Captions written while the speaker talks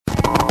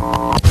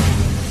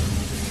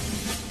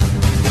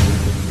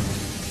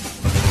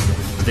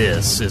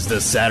This is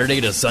the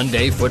Saturday to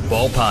Sunday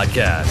Football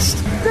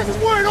Podcast. This is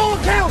where it all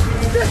counts.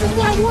 This is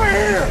why we're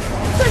here.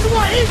 This is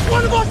why each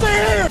one of us are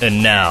here.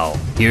 And now,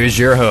 here's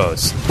your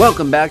host.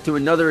 Welcome back to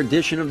another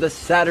edition of the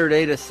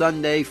Saturday to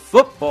Sunday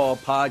Football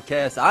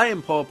Podcast. I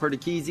am Paul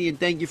Perticchese, and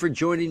thank you for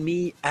joining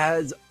me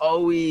as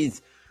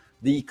always.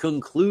 The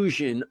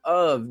conclusion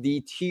of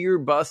the Tier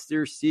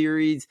Buster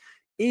series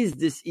is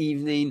this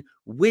evening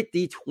with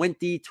the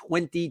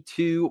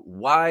 2022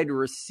 wide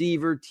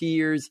receiver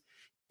tiers.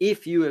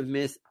 If you have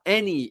missed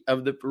any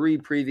of the 3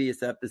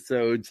 previous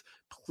episodes,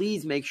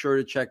 please make sure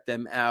to check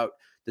them out.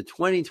 The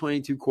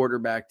 2022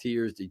 quarterback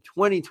tiers, the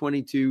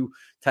 2022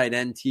 tight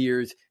end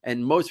tiers,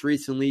 and most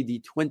recently, the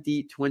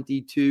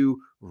 2022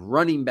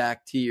 running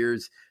back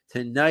tiers.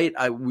 Tonight,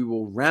 we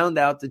will round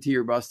out the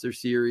Tier Buster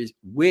series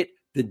with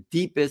the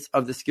deepest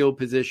of the skill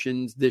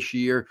positions this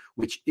year,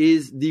 which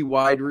is the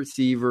wide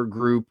receiver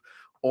group.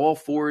 All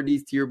 4 of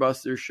these Tier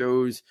Buster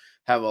shows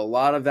have a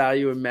lot of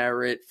value and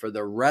merit for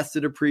the rest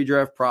of the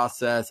pre-draft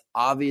process.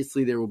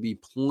 Obviously, there will be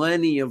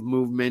plenty of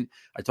movement.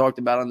 I talked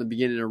about on the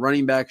beginning of the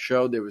running back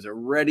show, there was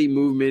already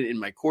movement in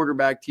my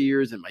quarterback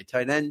tiers and my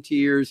tight end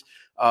tiers.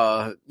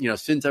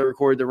 Since I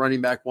recorded the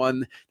running back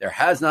one, there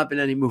has not been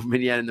any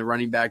movement yet in the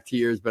running back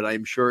tiers, but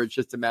I'm sure it's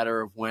just a matter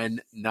of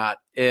when, not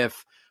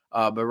if.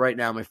 But right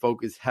now, my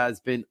focus has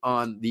been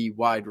on the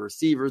wide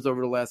receivers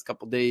over the last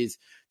couple of days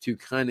to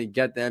kind of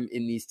get them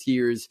in these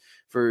tiers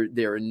for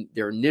their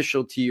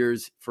initial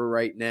tiers for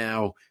right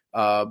now,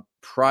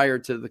 prior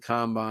to the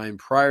combine,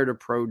 prior to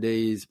pro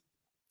days,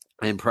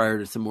 and prior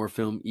to some more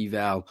film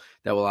eval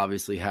that will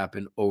obviously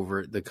happen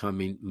over the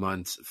coming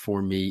months for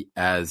me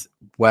as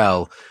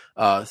well.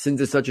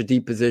 Since it's such a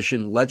deep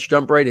position, let's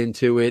jump right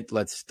into it.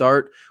 Let's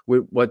start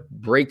with what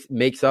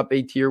makes up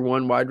a tier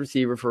 1 wide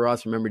receiver for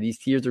us. Remember, these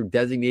tiers are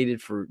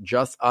designated for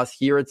just us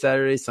here at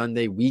Saturday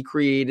Sunday. We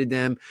created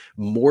them,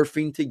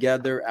 morphing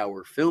together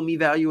our film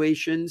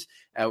evaluations,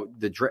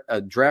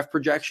 the draft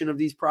projection of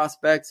these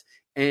prospects,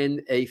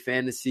 and a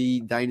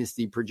fantasy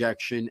dynasty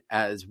projection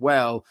as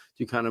well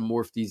to kind of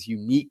morph these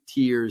unique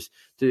tiers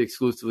to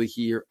exclusively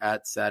here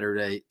at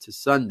Saturday to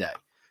Sunday.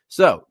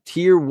 So,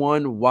 tier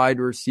 1 wide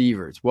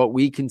receivers, what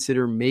we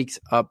consider makes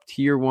up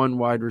tier 1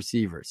 wide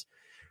receivers.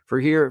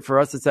 For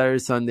us at Saturday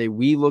Sunday,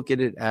 we look at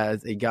it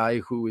as a guy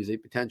who is a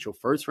potential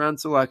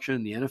first-round selection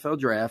in the NFL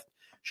draft,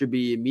 should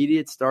be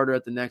immediate starter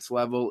at the next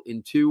level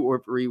in 2 or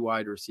 3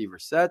 wide receiver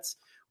sets.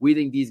 We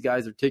think these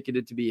guys are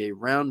ticketed to be a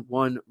round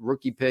 1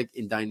 rookie pick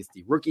in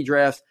dynasty rookie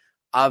drafts.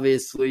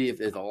 Obviously, if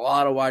there's a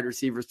lot of wide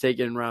receivers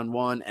taken in round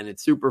 1 and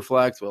it's super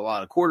flex with a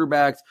lot of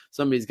quarterbacks,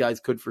 some of these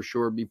guys could for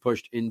sure be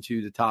pushed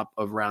into the top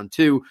of round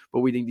 2. But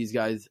we think these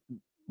guys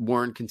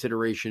warrant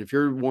consideration. If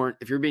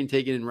you're being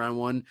taken in round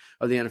 1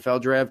 of the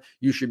NFL draft,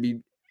 you should be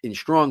in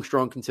strong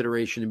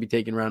consideration to be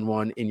taken round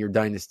 1 in your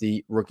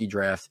dynasty rookie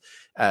drafts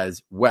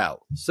as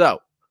well. So,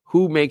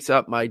 who makes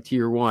up my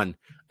tier 1?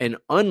 And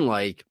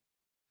unlike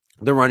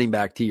the running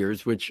back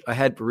tiers, which I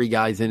had 3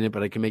 guys in it,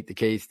 but I can make the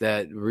case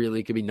that really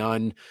it could be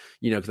none,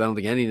 because I don't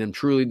think any of them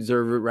truly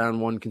deserve a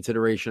round 1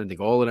 consideration. I think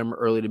all of them are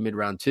early to mid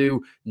round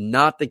 2.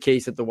 Not the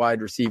case at the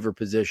wide receiver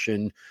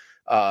position.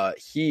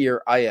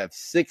 Here I have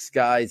 6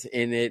 guys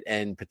in it,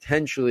 and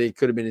potentially it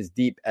could have been as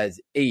deep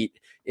as 8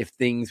 if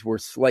things were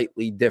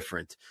slightly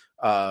different.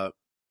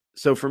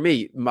 So for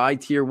me, my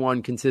tier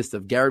 1 consists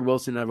of Garrett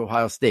Wilson out of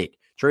Ohio State,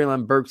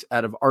 Treylon Burks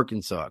out of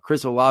Arkansas,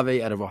 Chris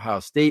Olave out of Ohio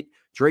State,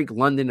 Drake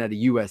London out of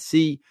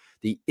USC,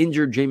 the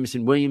injured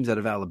Jameson Williams out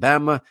of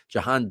Alabama,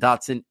 Jahan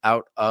Dotson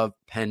out of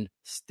Penn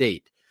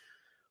State.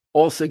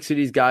 All 6 of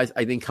these guys,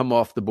 I think, come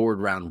off the board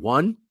round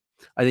 1.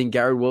 I think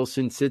Garrett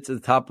Wilson sits at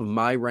the top of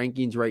my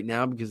rankings right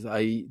now because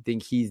I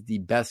think he's the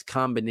best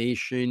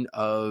combination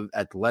of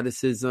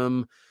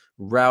athleticism,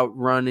 route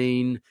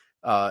running,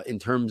 in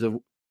terms of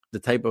the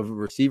type of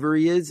receiver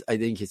he is. I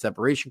think his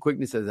separation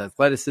quickness, his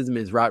athleticism,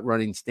 his route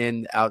running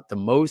stand out the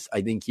most.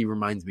 I think he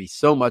reminds me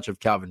so much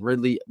of Calvin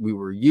Ridley. We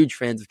were huge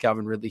fans of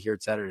Calvin Ridley here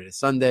at Saturday to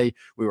Sunday.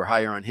 We were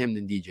higher on him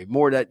than DJ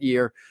Moore that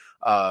year.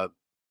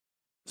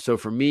 So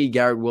for me,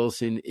 Garrett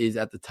Wilson is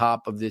at the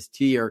top of this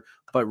tier,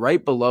 but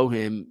right below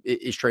him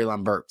is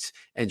Treylon Burks.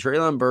 And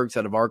Treylon Burks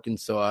out of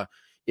Arkansas,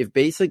 if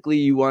basically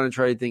you want to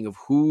try to think of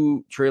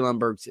who Treylon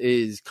Burks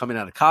is coming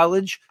out of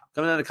college,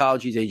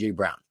 he's A.J.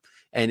 Brown.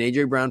 And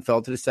A.J. Brown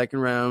fell to the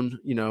second round,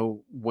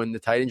 when the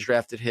Titans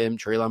drafted him.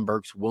 Treylon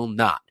Burks will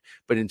not.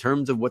 But in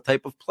terms of what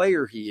type of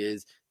player he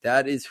is,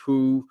 that is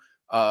who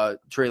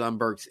Treylon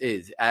Burks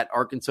is. At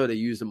Arkansas, they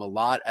used him a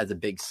lot as a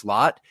big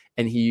slot,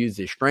 and he used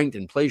his strength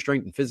and play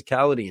strength and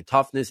physicality and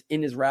toughness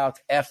in his routes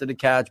after the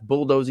catch,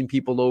 bulldozing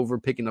people over,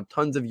 picking up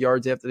tons of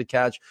yards after the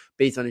catch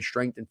based on his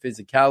strength and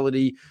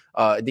physicality.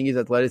 I think his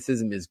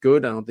athleticism is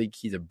good. I don't think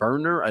he's a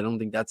burner. I don't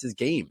think that's his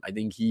game. I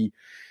think he...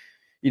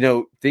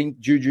 think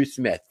Juju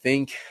Smith,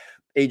 think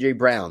A.J.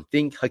 Brown,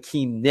 think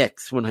Hakeem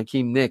Nicks. When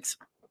Hakeem Nicks,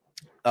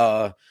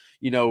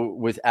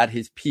 was at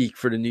his peak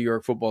for the New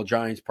York Football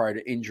Giants prior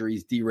to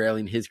injuries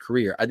derailing his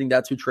career. I think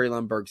that's who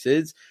Treylon Burks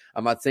is.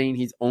 I'm not saying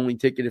he's only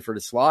ticketed for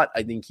the slot.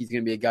 I think he's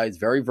going to be a guy who's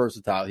very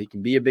versatile. He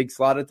can be a big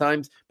slot at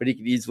times, but he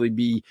could easily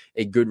be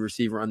a good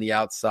receiver on the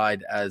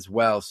outside as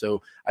well.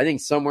 So I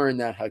think somewhere in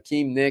that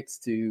Hakeem Nicks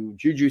to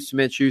Juju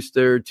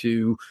Smith-Schuster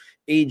to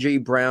A.J.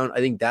 Brown, I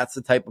think that's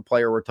the type of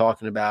player we're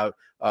talking about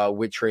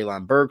with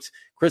Treylon Burks.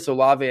 Chris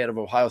Olave out of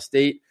Ohio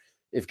State.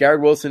 If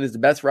Garrett Wilson is the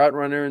best route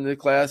runner in the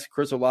class,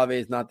 Chris Olave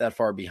is not that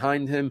far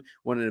behind him.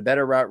 One of the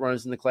better route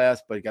runners in the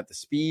class, but he got the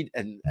speed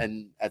and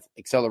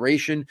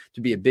acceleration to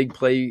be a big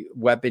play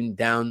weapon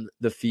down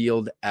the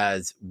field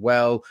as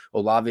well.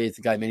 Olave is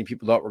the guy many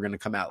people thought were going to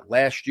come out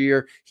last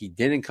year. He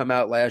didn't come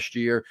out last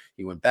year.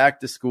 He went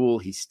back to school.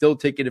 He's still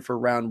ticketed for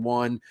round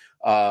one.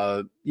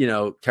 Terry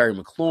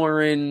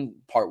McLaurin,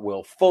 part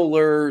Will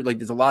Fuller. Like,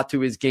 there's a lot to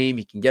his game.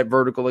 He can get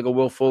vertical like a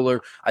Will Fuller.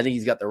 I think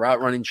he's got the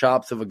route running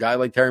chops of a guy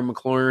like Terry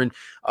McLaurin.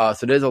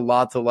 So there's a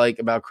lot to like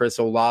about Chris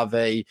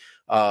Olave,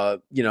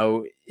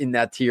 in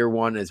that tier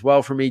one as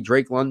well for me.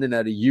 Drake London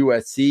at a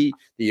USC.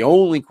 The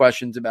only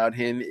questions about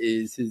him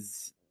is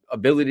his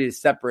ability to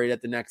separate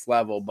at the next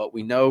level, but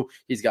we know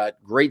he's got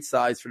great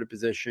size for the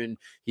position.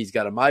 He's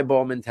got a my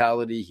ball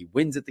mentality. He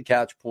wins at the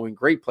catch point,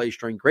 great play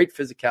strength, great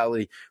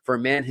physicality for a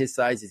man his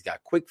size. He's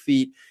got quick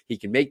feet. He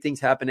can make things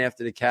happen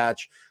after the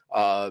catch.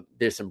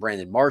 There's some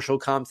Brandon Marshall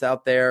comps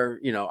out there.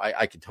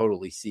 I could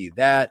totally see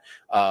that.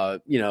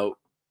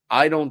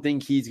 I don't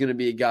think he's going to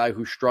be a guy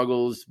who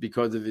struggles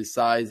because of his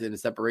size and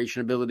his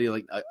separation ability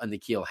like a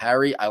N'Keal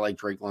Harry. I like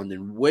Drake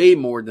London way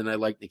more than I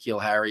like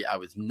N'Keal Harry. I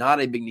was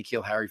not a big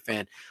N'Keal Harry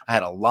fan. I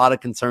had a lot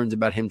of concerns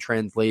about him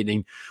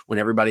translating. When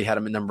everybody had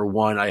him at number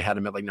 1, I had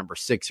him at like number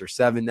 6 or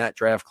 7 that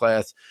draft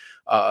class.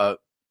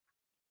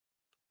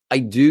 I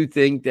do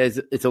think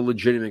it's a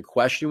legitimate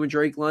question with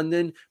Drake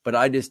London, but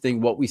I just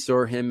think what we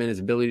saw him and his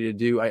ability to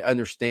do, I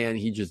understand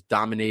he just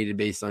dominated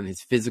based on his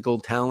physical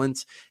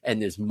talents,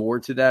 and there's more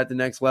to that at the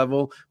next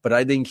level. But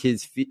I think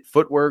his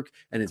footwork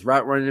and his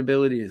route running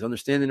ability, his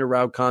understanding of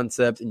route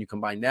concepts, and you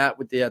combine that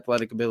with the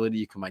athletic ability,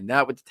 you combine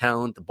that with the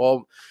talent, the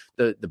ball,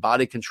 the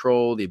body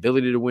control, the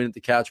ability to win at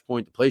the catch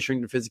point, the play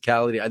strength, the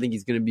physicality. I think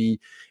he's going to be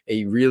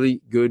a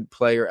really good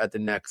player at the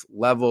next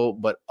level.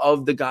 But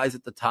of the guys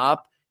at the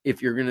top, if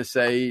you're going to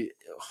say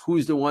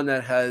who's the one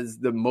that has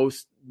the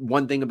most,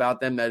 one thing about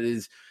them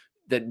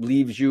that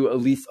leaves you at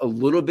least a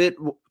little bit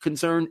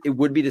concerned, it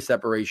would be the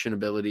separation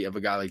ability of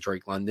a guy like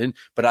Drake London.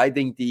 But I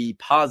think the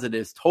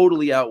positives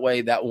totally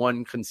outweigh that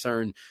one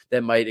concern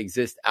that might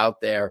exist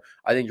out there.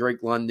 I think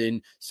Drake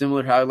London,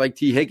 similar to how I like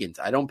T. Higgins,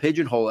 I don't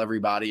pigeonhole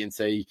everybody and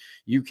say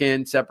you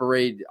can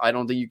separate. I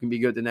don't think you can be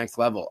good at the next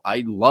level.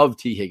 I love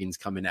T. Higgins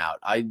coming out.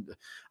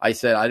 I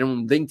said I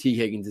don't think T.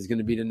 Higgins is going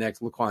to be the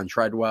next Laquan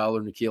Treadwell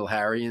or N'Keal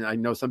Harry, and I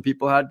know some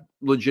people had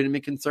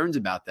legitimate concerns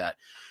about that.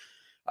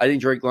 I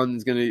think Drake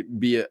London's going to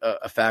be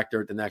a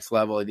factor at the next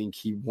level. I think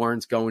he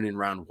warrants going in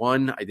round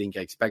 1. I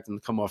expect him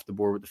to come off the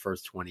board with the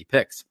first 20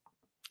 picks.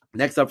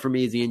 Next up for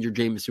me is the injured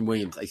Jameson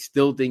Williams. I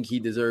still think he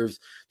deserves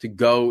to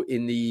go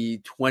in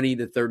the 20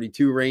 to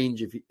 32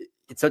 range.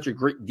 It's such a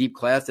great deep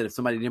class that if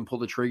somebody didn't pull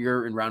the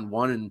trigger in round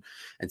 1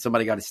 and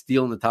somebody got a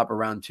steal in the top of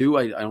round 2,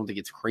 I don't think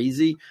it's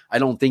crazy. I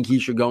don't think he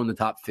should go in the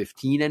top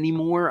 15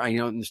 anymore. I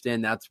don't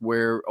understand that's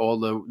where all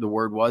the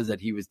word was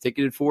that he was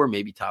ticketed for,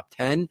 maybe top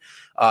 10.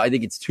 I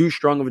think it's too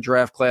strong of a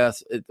draft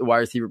class at the wide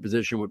receiver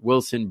position with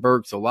Wilson,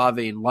 Burks,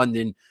 Olave, and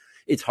London.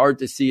 It's hard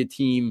to see a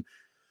team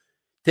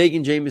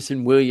taking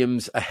Jameson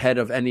Williams ahead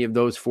of any of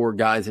those 4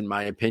 guys, in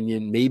my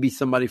opinion. Maybe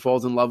somebody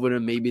falls in love with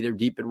him. Maybe they're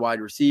deep at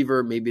wide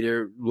receiver. Maybe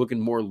they're looking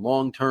more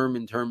long-term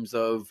in terms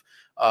of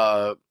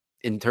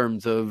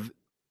long-term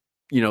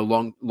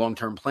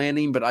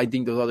planning. But I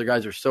think those other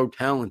guys are so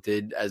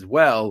talented as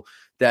well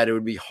that it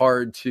would be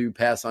hard to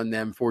pass on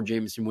them for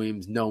Jameson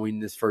Williams,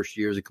 knowing this first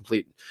year is a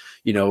complete,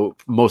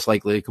 most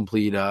likely a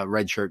complete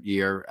redshirt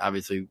year.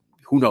 Obviously,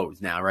 who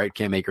knows now, right?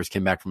 Cam Akers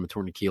came back from a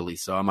torn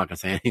Achilles, so I'm not going to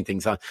say anything.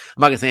 I'm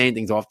not going to say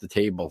anything's off the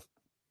table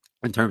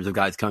in terms of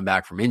guys coming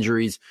back from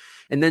injuries.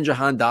 And then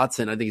Jahan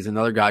Dotson, I think, is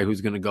another guy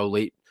who's going to go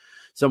late,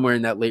 somewhere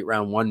in that late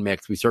round 1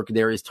 mix. We saw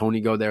Kadarius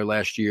Toney go there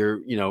last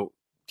year.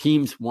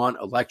 Teams want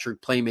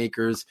electric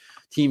playmakers.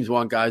 Teams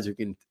want guys who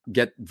can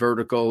get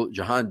vertical.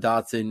 Jahan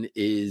Dotson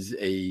is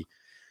a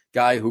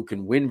guy who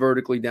can win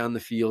vertically down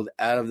the field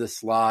out of the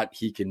slot.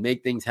 He can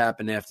make things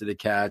happen after the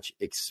catch.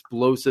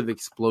 Explosive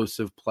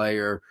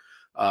player.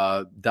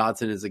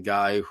 Dotson is a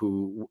guy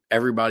who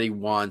everybody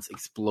wants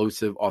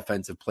explosive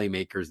offensive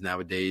playmakers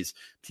nowadays.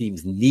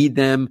 Teams need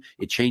them.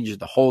 It changes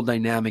the whole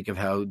dynamic of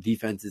how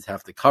defenses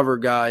have to cover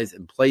guys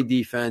and play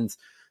defense.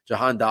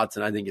 Jahan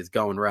Dotson, I think, is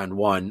going round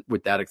 1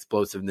 with that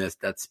explosiveness,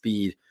 that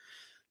speed,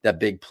 that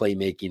big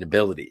playmaking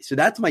ability. So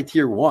that's my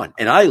tier 1,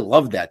 and I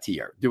love that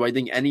tier. Do I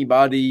think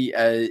anybody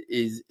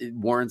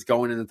warrants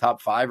going in the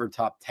top 5 or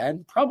top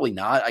 10? Probably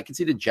not. I can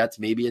see the Jets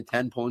maybe at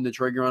 10 pulling the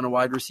trigger on a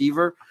wide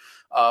receiver.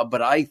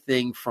 But I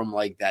think from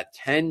like that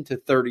 10 to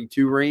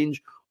 32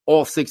 range,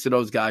 all 6 of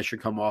those guys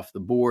should come off the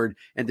board.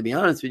 And to be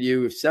honest with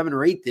you, if 7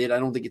 or 8 did, I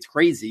don't think it's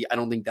crazy. I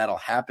don't think that'll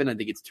happen. I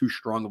think it's too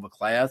strong of a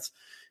class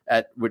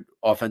with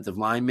offensive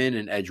linemen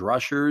and edge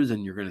rushers,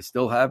 and you're going to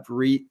still have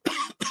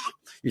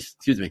you're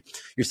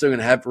still going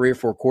to have 3 or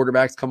 4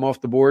 quarterbacks come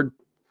off the board.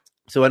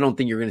 So I don't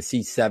think you're going to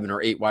see 7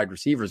 or 8 wide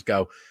receivers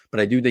go, but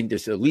I do think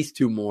there's at least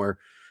 2 more,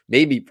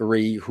 maybe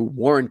 3, who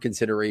warrant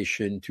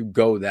consideration to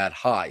go that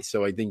high.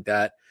 So I think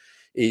that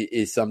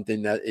is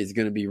something that is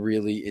going to be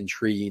really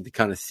intriguing to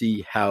kind of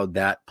see how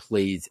that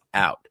plays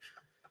out.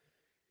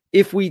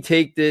 If we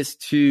take this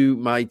to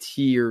my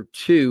tier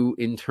 2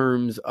 in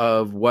terms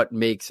of what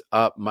makes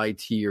up my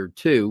tier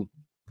 2,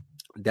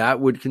 that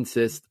would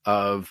consist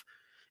of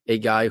a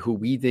guy who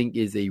we think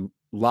is a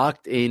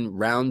locked in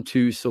round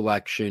 2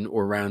 selection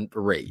or round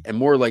 3, and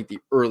more like the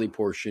early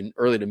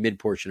to mid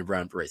portion of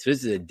round 3. So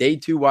this is a day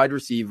 2 wide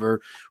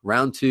receiver,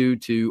 round 2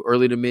 to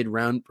early to mid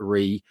round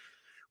 3.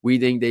 We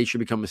think they should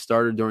become a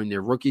starter during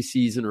their rookie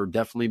season or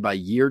definitely by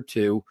year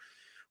 2.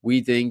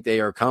 We think they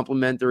are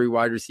complementary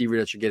wide receiver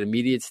that should get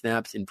immediate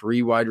snaps in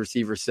 3 wide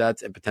receiver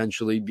sets and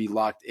potentially be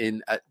locked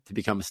in to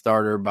become a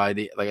starter by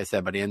the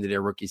end of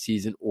their rookie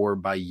season or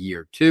by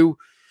year 2.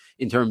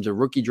 In terms of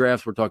rookie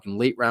drafts, we're talking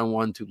late round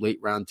 1 to late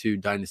round 2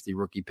 dynasty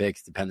rookie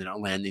picks, depending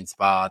on landing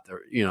spot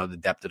or, the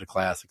depth of the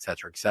class, et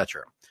cetera, et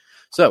cetera.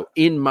 So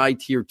in my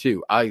tier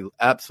 2, I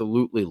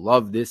absolutely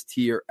love this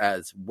tier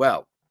as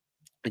well.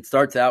 It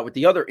starts out with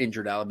the other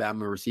injured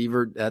Alabama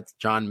receiver. That's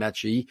John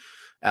Mechie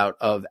out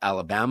of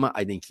Alabama.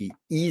 I think he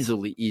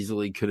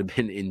easily could have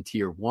been in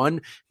tier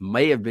 1,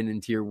 may have been in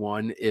tier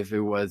 1 if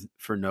it was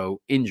for no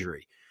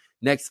injury.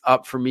 Next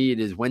up for me, it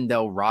is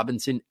Wendell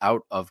Robinson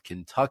out of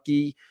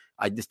Kentucky.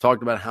 I just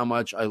talked about how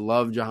much I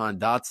love Jahan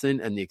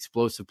Dotson and the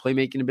explosive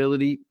playmaking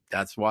ability.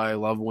 That's why I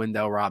love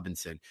Wendell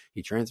Robinson.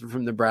 He transferred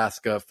from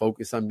Nebraska,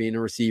 focused on being a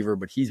receiver,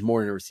 but he's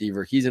more than a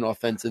receiver. He's an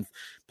offensive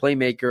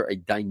playmaker, a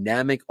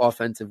dynamic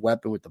offensive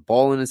weapon with the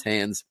ball in his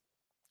hands.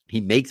 He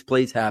makes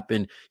plays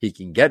happen. He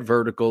can get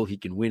vertical. He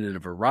can win in a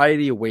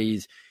variety of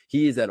ways.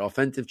 He is that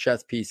offensive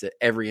chess piece that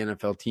every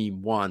NFL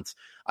team wants.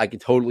 I could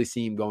totally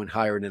see him going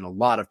higher than a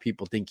lot of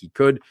people think he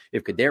could.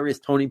 If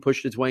Kadarius Toney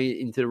pushed his way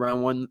into the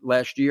round 1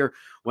 last year,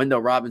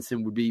 Wendell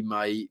Robinson would be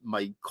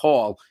my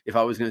call if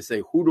I was going to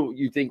say, who do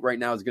you think right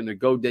now is going to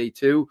go day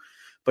 2,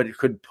 but it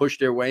could push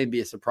their way and be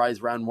a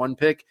surprise round 1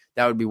 pick?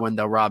 That would be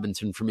Wendell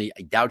Robinson for me.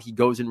 I doubt he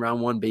goes in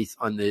round 1 based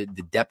on the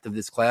depth of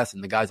this class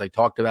and the guys I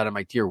talked about in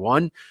my tier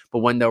 1, but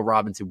Wendell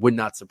Robinson would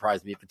not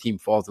surprise me if a team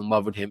falls in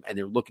love with him and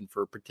they're looking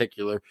for a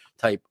particular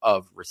type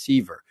of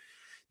receiver.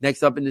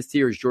 Next up in this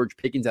tier is George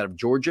Pickens out of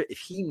Georgia. If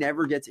he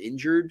never gets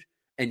injured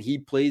and he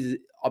plays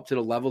up to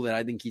the level that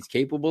I think he's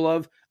capable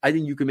of, I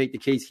think you can make the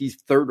case he's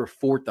 3rd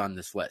or 4th on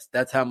this list.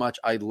 That's how much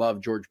I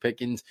love George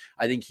Pickens.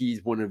 I think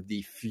he's one of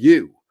the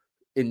few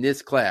in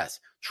this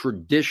class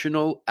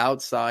traditional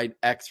outside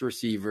X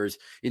receivers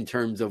in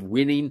terms of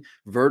winning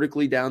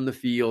vertically down the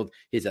field.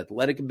 His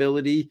athletic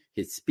ability,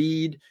 his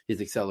speed,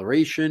 his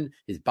acceleration,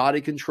 his body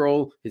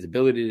control, his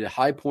ability to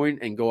high point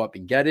and go up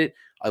and get it.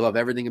 I love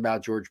everything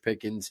about George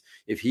Pickens.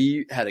 If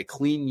he had a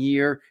clean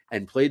year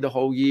and played the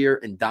whole year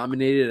and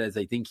dominated as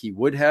I think he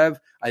would have,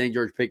 I think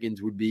George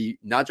Pickens would be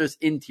not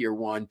just in tier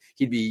 1,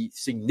 he'd be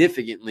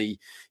significantly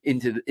in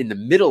the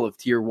middle of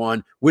tier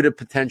 1, with a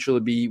potential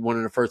to be one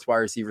of the first wide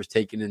receivers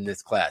taken in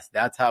this class.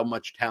 That's how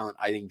much talent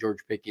I think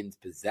George Pickens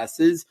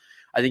possesses.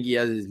 I think he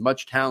has as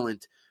much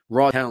talent,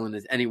 raw talent,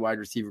 as any wide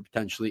receiver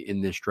potentially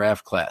in this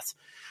draft class.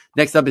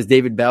 Next up is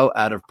David Bell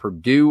out of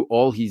Purdue.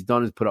 All he's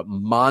done is put up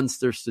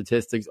monster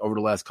statistics over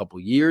the last couple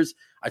of years.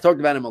 I talked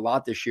about him a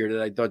lot this year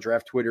that I thought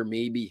Draft Twitter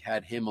maybe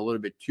had him a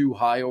little bit too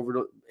high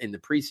in the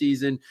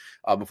preseason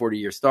before the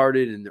year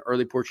started in the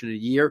early portion of the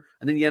year.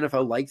 I think the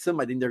NFL likes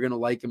him. I think they're going to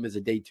like him as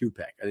a day 2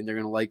 pick. I think they're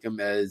going to like him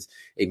as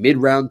a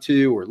mid-round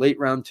 2 or late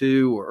round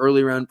 2 or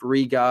early round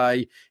 3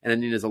 guy. And I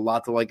think there's a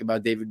lot to like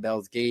about David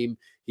Bell's game.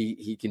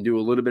 He can do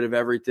a little bit of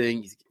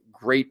everything. He's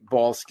great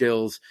ball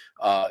skills,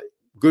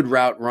 good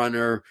route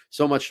runner,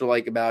 so much to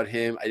like about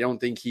him. I don't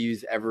think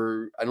he's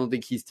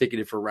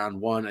ticketed for round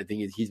 1. I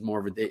think he's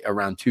more of a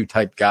round 2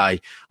 type guy.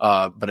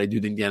 But I do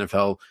think the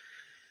NFL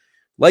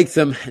likes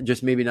him,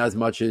 just maybe not as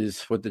much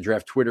as what the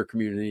Draft Twitter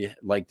community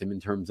liked him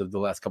in terms of the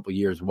last couple of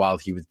years while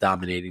he was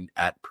dominating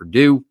at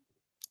Purdue.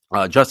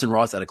 Justin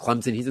Ross out of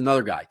Clemson. He's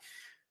another guy.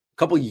 A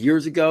couple of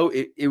years ago,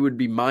 it would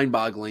be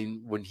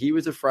mind-boggling. When he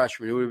was a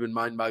freshman, it would have been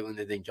mind-boggling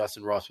to think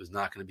Justin Ross was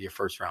not going to be a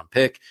first-round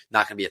pick,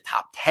 not going to be a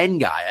top 10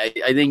 guy.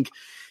 I think,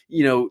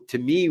 to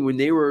me, when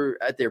they were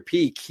at their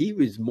peak, he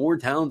was more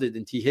talented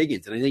than T.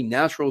 Higgins. And I think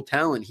natural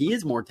talent, he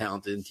is more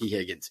talented than T.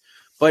 Higgins.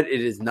 But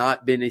it has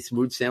not been a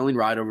smooth sailing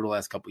ride over the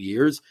last couple of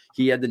years.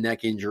 He had the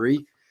neck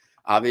injury.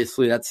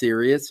 Obviously, that's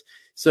serious.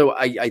 So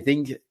I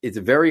think it's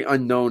very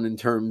unknown in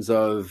terms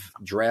of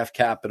draft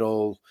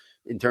capital,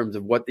 in terms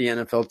of what the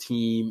NFL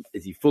team,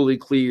 is he fully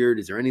cleared?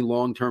 Is there any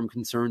long-term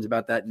concerns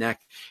about that neck?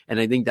 And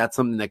I think that's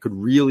something that could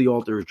really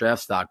alter his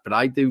draft stock. But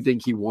I do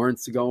think he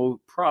warrants to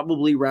go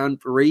probably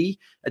round 3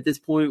 at this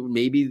point,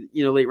 maybe,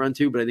 late round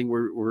 2. But I think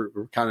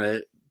we're kind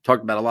of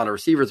talked about a lot of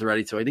receivers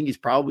already, so I think he's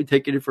probably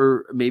taking it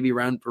for maybe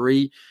round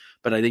 3.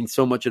 But I think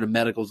so much of the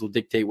medicals will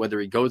dictate whether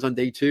he goes on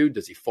day 2.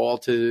 Does he fall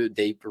to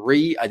day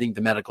 3? I think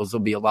the medicals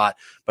will be a lot.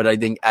 But I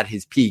think at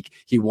his peak,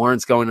 he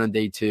warrants going on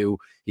day 2.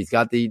 He's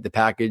got the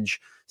package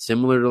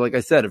similar to, like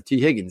I said, of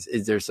T. Higgins.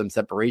 Is there some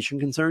separation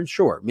concerns?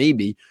 Sure,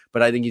 maybe.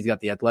 But I think he's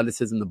got the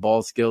athleticism, the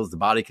ball skills, the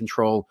body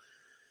control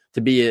to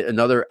be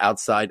another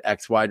outside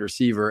X wide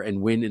receiver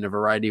and win in a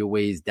variety of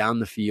ways down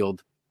the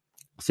field,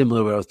 similar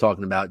to what I was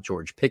talking about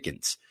George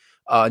Pickens.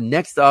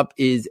 Next up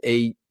is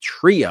a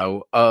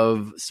trio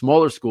of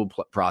smaller school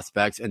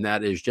prospects, and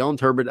that is Jalen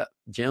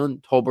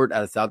Tolbert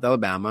out of South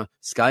Alabama,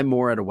 Sky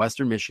Moore out of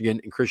Western Michigan,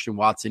 and Christian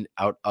Watson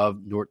out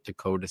of North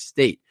Dakota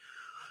State.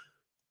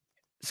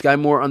 Sky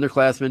Moore,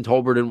 underclassmen,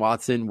 Tolbert and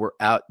Watson were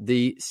at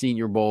the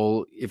Senior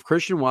Bowl. If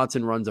Christian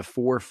Watson runs a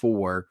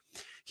 4.4,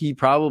 he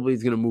probably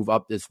is going to move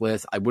up this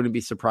list. I wouldn't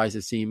be surprised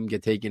to see him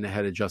get taken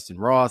ahead of Justin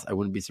Ross. I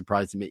wouldn't be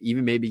surprised to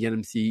even maybe get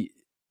him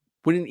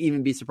wouldn't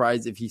even be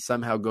surprised if he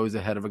somehow goes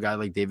ahead of a guy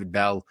like David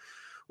Bell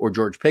or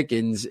George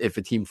Pickens if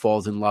a team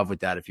falls in love with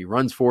that. If he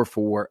runs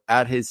 4.4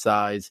 at his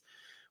size,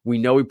 we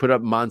know he put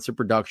up monster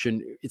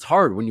production. It's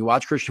hard when you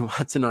watch Christian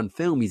Watson on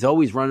film. He's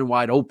always running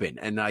wide open,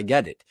 and I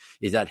get it.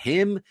 Is that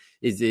him?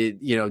 Is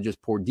it,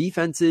 just poor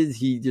defenses?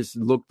 He just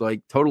looked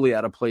like totally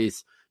out of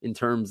place in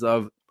terms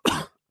of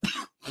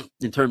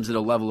the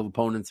level of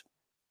opponents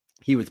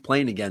he was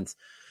playing against.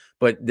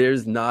 But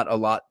there's not a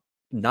lot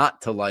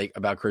not to like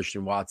about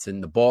Christian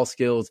Watson. The ball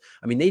skills,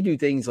 they do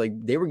things like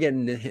they were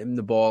getting him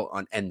the ball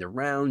on end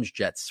arounds,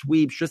 jet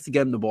sweeps, just to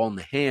get him the ball in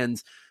the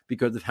hands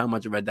because of how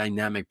much of a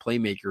dynamic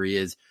playmaker he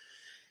is.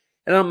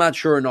 And I'm not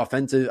sure an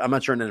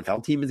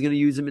NFL team is going to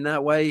use him in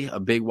that way. A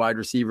big wide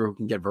receiver who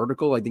can get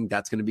vertical. I think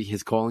that's going to be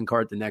his calling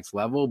card at the next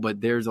level, but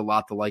there's a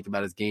lot to like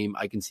about his game.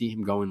 I can see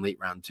him going late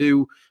round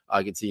 2.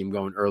 I can see him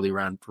going early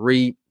round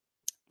 3.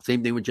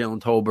 Same thing with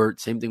Jalen Tolbert.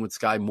 Same thing with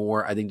Sky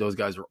Moore. I think those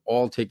guys are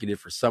all taking it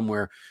for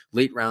somewhere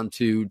late round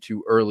 2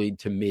 to early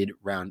to mid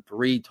round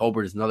 3.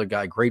 Tolbert is another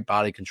guy, great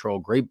body control,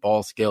 great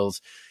ball skills,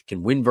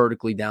 can win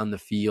vertically down the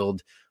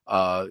field.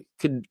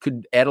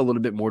 Could add a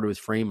little bit more to his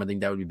frame. I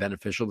think that would be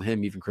beneficial to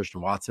him. Even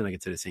Christian Watson, I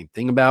could say the same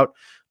thing about.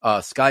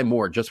 Sky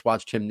Moore, just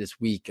watched him this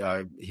week.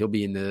 He'll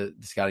be in the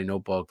Scotty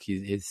Notebook.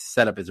 His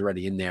setup is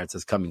already in there. It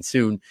says coming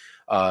soon.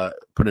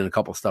 Put in a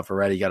couple stuff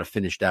already. Got to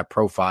finish that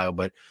profile.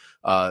 But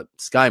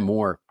Sky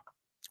Moore,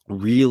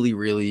 really,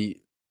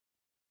 really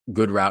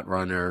good route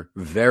runner,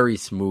 very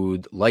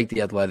smooth, like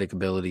the athletic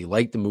ability,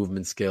 like the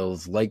movement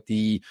skills, like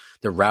the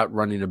route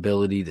running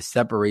ability, the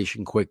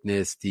separation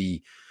quickness,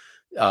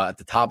 at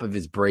the top of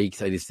his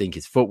breaks. I just think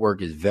his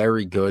footwork is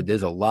very good.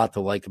 There's a lot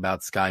to like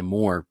about Sky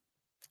Moore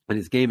in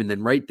his game. And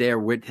then right there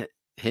with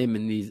him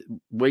and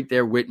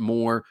with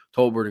Moore,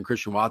 Tolbert, and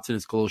Christian Watson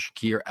is Khalil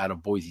Shakir out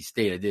of Boise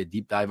State. I did a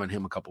deep dive on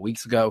him a couple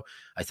weeks ago.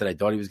 I said I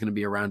thought he was going to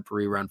be a round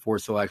 3, round 4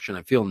 selection.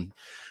 I feel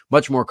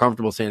much more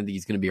comfortable saying that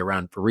he's going to be a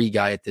round 3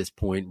 guy at this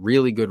point.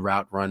 Really good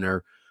route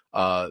runner.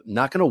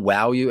 Not going to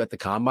wow you at the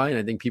combine.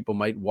 I think people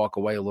might walk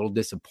away a little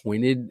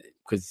disappointed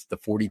because the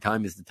 40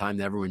 time is the time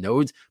that everyone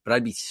knows, but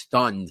I'd be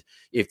stunned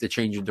if the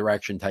change of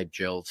direction type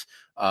drills,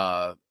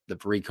 the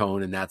free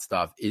cone and that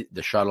stuff,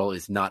 the shuttle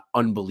is not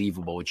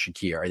unbelievable with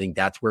Shakir. I think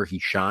that's where he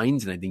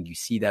shines, and I think you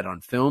see that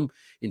on film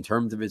in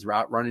terms of his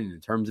route running,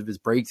 in terms of his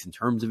breaks, in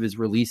terms of his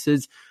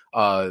releases.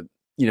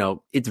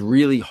 It's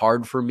really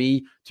hard for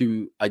me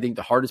I think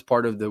the hardest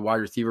part of the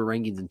wide receiver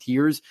rankings and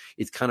tiers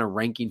is kind of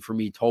ranking for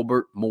me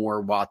Tolbert, Moore,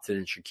 Watson,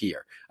 and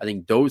Shakir. I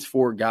think those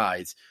 4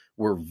 guys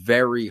were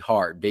very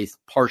hard, based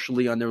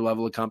partially on their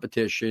level of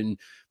competition,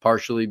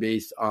 partially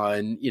based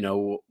on,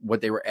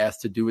 what they were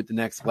asked to do at the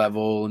next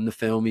level and the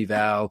film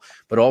eval.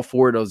 But all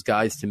 4 of those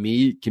guys, to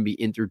me, can be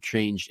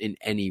interchanged in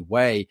any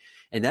way.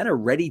 And that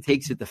already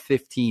takes it to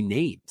 15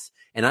 names.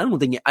 And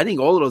I think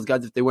all of those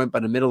guys, if they went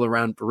by the middle of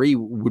round 3,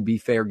 would be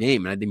fair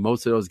game. And I think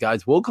most of those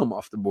guys will come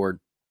off the board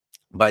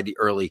by the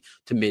early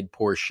to mid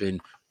portion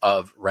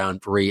of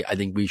round 3. I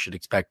think we should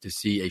expect to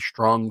see a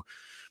strong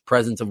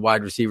presence of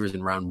wide receivers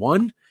in round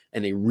 1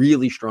 and a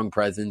really strong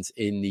presence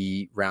in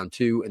the round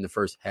 2 and the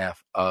first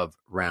half of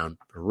round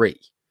 3.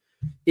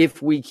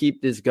 If we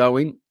keep this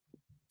going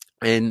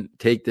and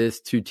take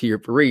this to tier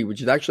 3,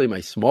 which is actually my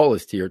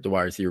smallest tier at the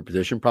wide receiver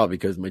position, probably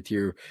because my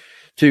tier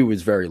 2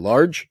 is very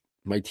large.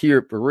 My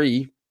tier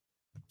 3,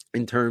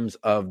 in terms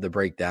of the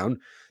breakdown,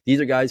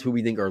 these are guys who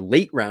we think are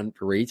late round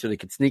 3, so they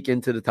could sneak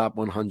into the top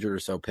 100 or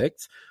so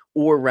picks,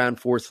 or round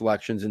 4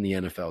 selections in the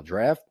NFL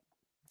draft.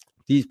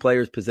 These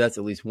players possess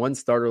at least one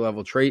starter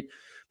level trait,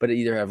 but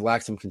either have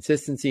lacked some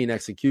consistency and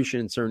execution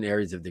in certain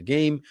areas of the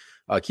game.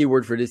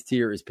 Keyword for this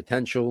tier is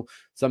potential.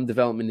 Some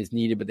development is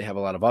needed, but they have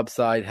a lot of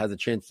upside, has a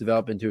chance to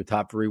develop into a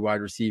top 3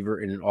 wide receiver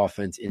in an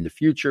offense in the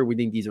future. We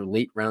think these are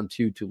late round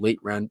 2 to late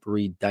round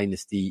 3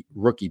 dynasty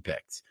rookie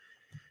picks.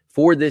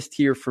 For this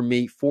tier, for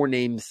me, 4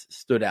 names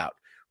stood out.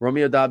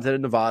 Romeo Doubs out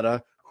of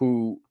Nevada,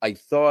 who I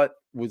thought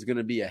was going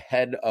to be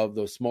ahead of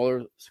those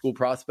smaller school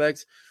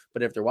prospects.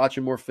 But after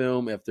watching more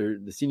film, after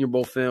the Senior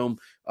Bowl film,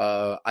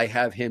 I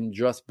have him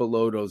just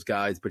below those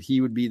guys. But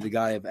he would be the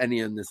guy of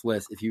any on this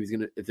list if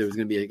there was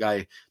gonna be a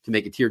guy to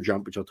make a tier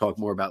jump, which I'll talk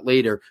more about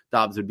later.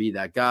 Dobbs would be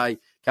that guy.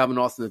 Calvin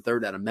Austin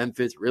III out of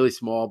Memphis, really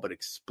small but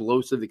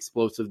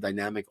explosive,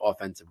 dynamic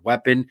offensive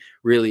weapon.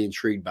 Really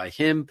intrigued by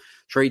him.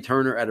 Trey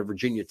Turner out of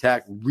Virginia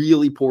Tech,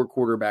 really poor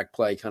quarterback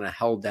play, kind of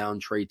held down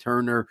Trey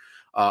Turner.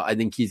 I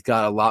think he's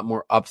got a lot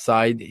more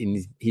upside,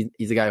 and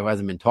he's a guy who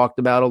hasn't been talked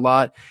about a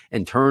lot.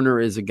 And Turner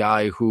is a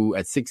guy who,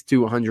 at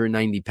 6'2",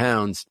 190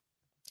 pounds,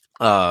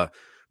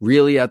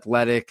 really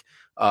athletic.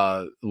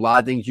 A lot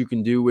of things you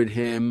can do with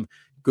him.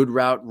 Good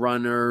route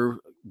runner,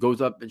 goes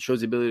up and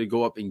shows the ability to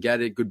go up and get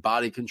it. Good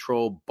body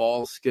control,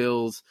 ball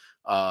skills.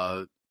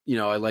 I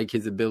like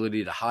his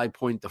ability to high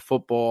point the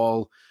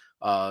football.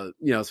 So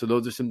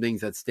those are some things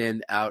that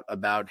stand out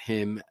about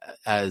him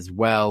as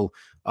well.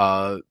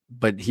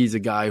 But he's a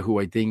guy who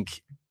I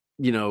think,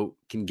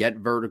 can get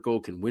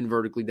vertical, can win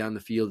vertically down the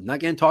field. Not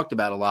getting talked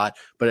about a lot,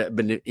 but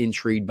been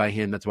intrigued by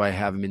him. That's why I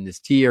have him in this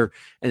tier.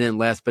 And then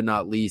last but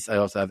not least, I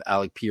also have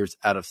Alec Pierce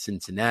out of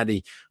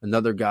Cincinnati,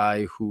 another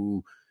guy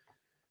who,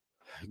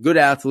 good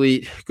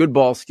athlete, good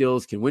ball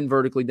skills, can win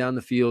vertically down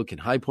the field, can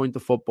high point the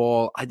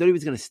football. I thought he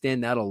was going to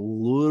stand out a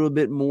little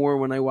bit more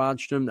when I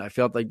watched him. I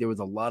felt like there was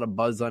a lot of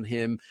buzz on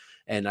him,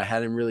 and I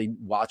hadn't really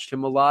watched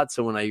him a lot.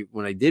 So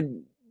when I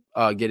did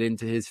get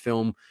into his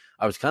film,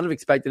 I was kind of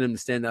expecting him to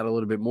stand out a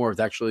little bit more. I was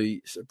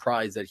actually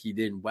surprised that he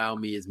didn't wow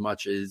me as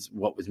much as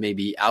what was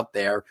maybe out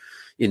there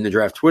in the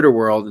draft Twitter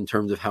world in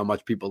terms of how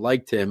much people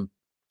liked him.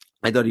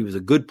 I thought he was a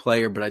good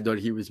player, but I thought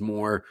he was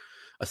more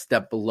a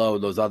step below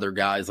those other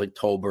guys like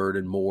Tolbert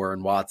and Moore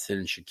and Watson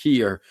and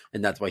Shakir,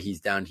 and that's why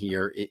he's down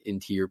here in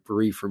tier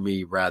 3 for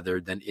me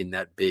rather than in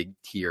that big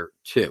tier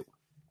 2.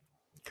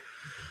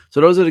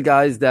 So those are the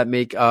guys that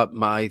make up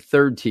my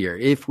third tier.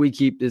 If we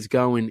keep this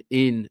going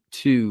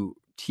into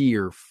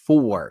tier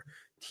 4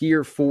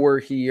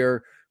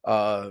 here,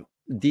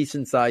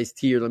 decent sized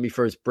tier. Let me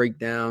first break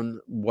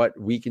down what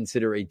we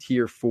consider a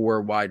tier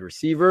 4 wide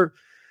receiver.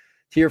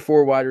 Tier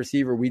 4 wide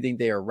receiver, we think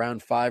they are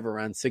round 5 or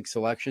round 6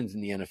 selections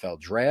in the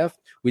NFL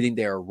draft. We think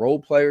they are role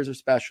players or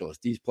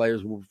specialists. These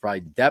players will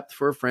provide depth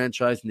for a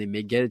franchise, and they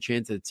may get a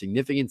chance at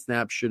significant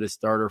snaps should a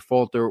starter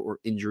falter or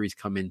injuries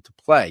come into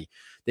play.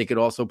 They could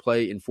also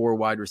play in 4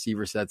 wide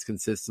receiver sets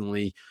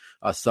consistently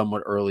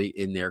somewhat early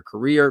in their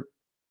career.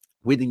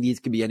 We think these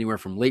could be anywhere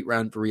from late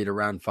round 3 to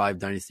round 5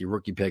 dynasty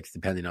rookie picks,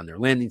 depending on their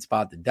landing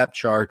spot, the depth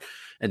chart,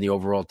 and the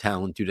overall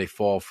talent. Do they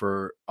fall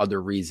for other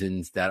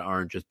reasons that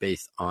aren't just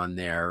based on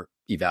their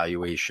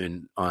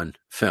evaluation on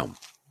film?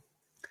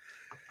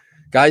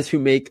 Guys who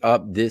make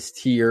up this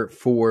tier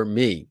for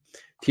me.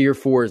 Tier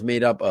 4 is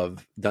made up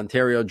of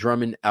Dontario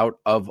Drummond out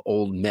of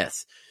Ole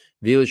Miss,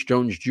 Velus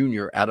Jones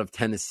Jr. out of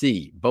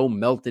Tennessee, Bo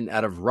Melton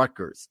out of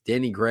Rutgers,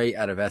 Danny Gray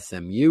out of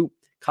SMU,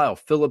 Kyle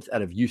Phillips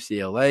out of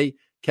UCLA,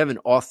 Kevin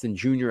Austin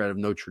Jr. out of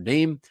Notre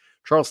Dame,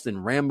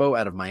 Charleston Rambo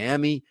out of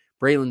Miami,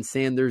 Braylon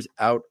Sanders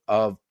out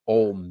of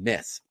Ole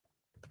Miss.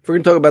 If we're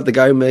going to talk about the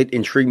guy who might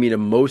intrigue me the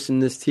most in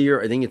this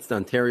tier, I think it's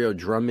Dontario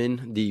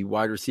Drummond, the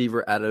wide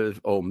receiver out of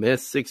Ole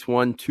Miss,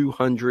 6'1",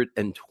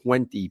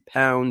 220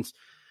 pounds.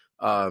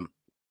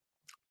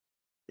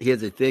 He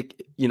has a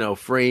thick,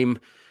 frame,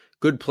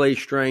 good play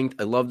strength.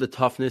 I love the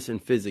toughness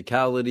and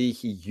physicality.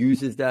 He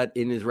uses that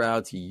in his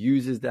routes. He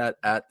uses that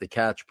at the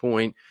catch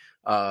point.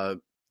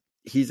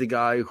 He's a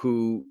guy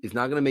who is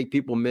not going to make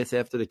people miss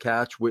after the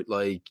catch with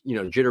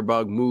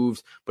jitterbug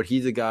moves, but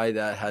he's a guy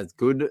that has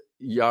good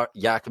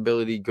yak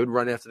ability, good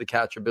run after the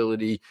catch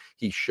ability.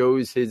 He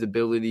shows his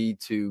ability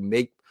to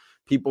make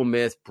people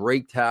miss,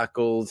 break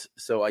tackles.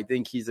 So I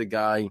think he's a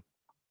guy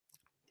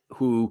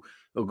who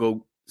will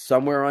go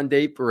somewhere on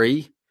day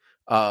 3.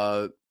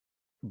 But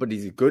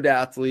he's a good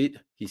athlete.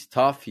 He's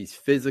tough. He's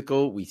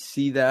physical. We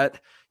see that.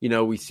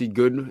 We see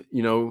good,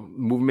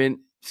 movement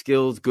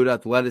skills, good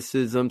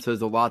athleticism. So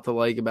there's a lot to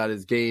like about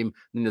his game.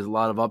 And there's a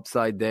lot of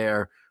upside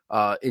there.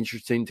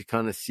 Interesting to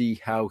kind of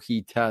see how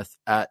he tests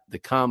at the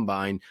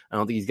combine. I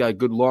don't think he's got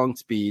good long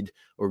speed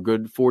or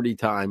good 40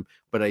 time,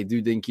 but I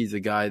do think he's a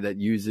guy that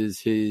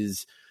uses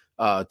his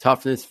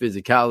toughness,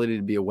 physicality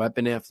to be a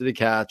weapon after the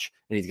catch.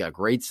 And he's got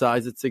great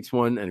size at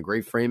 6'1" and a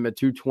great frame at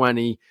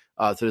 220.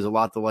 So there's a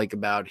lot to like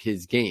about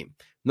his game.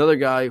 Another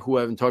guy who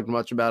I haven't talked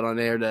much about on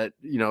air that,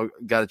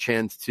 got a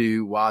chance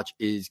to watch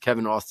is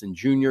Kevin Austin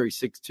Jr. He's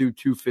 6'2",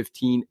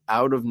 215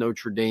 out of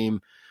Notre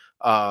Dame.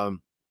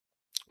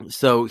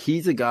 So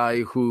he's a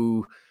guy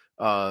who,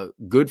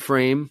 good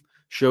frame,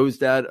 shows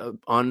that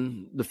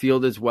on the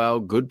field as well.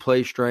 Good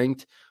play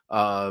strength,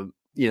 hasn't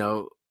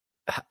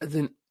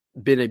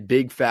been a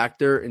big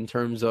factor in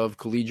terms of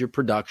collegiate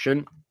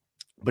production.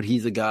 But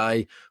he's a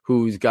guy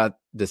who's got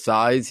the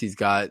size. He's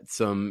got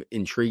some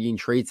intriguing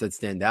traits that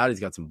stand out. He's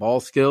got some ball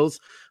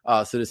skills.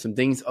 So there's some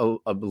things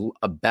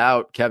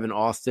about Kevin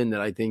Austin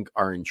that I think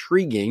are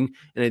intriguing.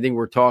 And I think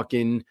we're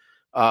talking,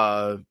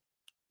 about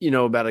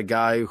a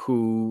guy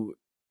who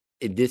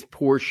this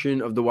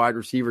portion of the wide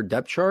receiver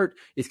depth chart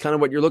is kind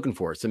of what you're looking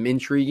for. Some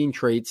intriguing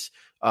traits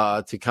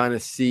to kind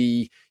of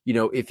see,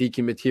 if he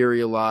can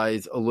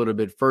materialize a little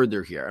bit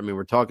further here. I mean,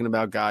 we're talking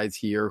about guys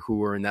here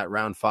who are in that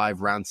round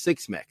 5, round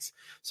 6 mix.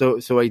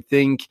 So I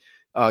think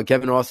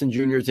Kevin Austin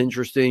Jr. is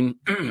interesting.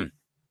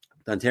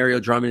 Ontario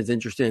Drummond is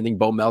interesting. I think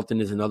Bo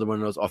Melton is another one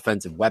of those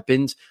offensive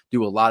weapons.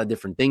 Do a lot of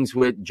different things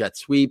with jet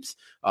sweeps,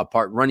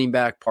 part running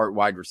back, part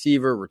wide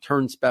receiver,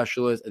 return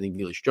specialist. I think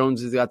Velus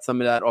Jones has got some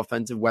of that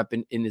offensive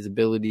weapon in his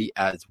ability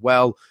as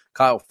well.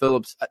 Kyle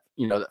Phillips,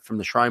 from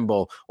the Shrine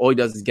Bowl, all he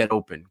does is get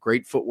open.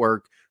 Great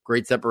footwork,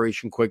 great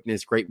separation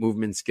quickness, great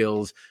movement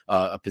skills,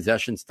 a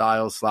possession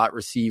style, slot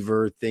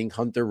receiver, think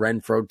Hunter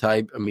Renfrow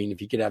type. I mean, if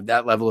he could have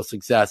that level of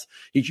success,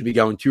 he should be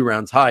going 2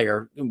 rounds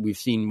higher. We've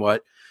seen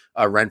what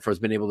Renfro's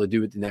been able to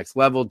do at the next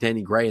level.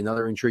 Danny Gray,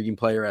 another intriguing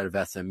player out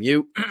of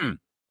SMU.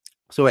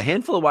 So a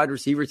handful of wide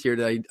receivers here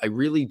that I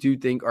really do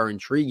think are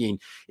intriguing.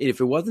 And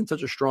if it wasn't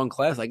such a strong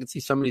class, I could see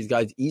some of these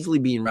guys easily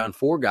being round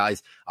 4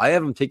 guys. I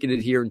have them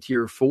ticketed here in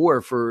tier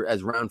 4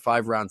 as round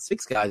 5, round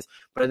 6 guys.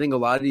 But I think a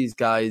lot of these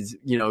guys,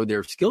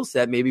 their skill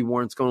set maybe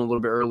warrants going a little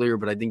bit earlier,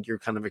 but I think you're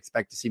kind of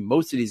expect to see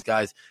most of these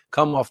guys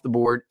come off the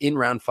board in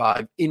round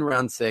 5, in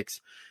round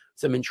 6.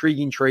 Some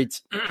intriguing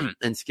traits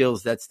and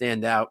skills that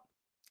stand out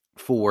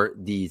for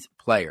these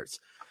players.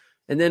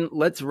 And then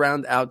let's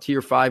round out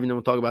tier 5, and then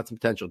we'll talk about some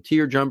potential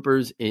tier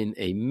jumpers in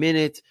a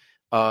minute.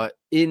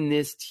 In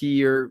this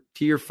tier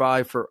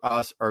 5 for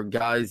us are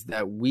guys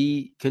that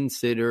we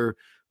consider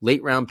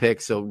late round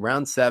picks. So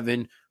round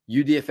 7,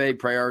 UDFA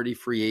priority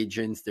free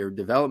agents, their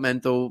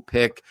developmental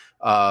pick.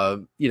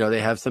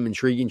 They have some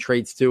intriguing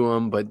traits to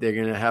them, but they're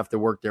going to have to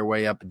work their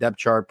way up a depth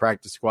chart,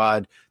 practice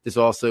squad. This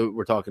also,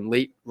 we're talking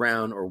late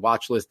round or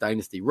watch list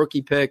dynasty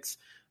rookie picks.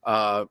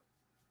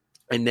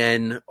 And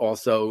then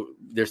also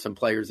there's some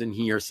players in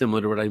here similar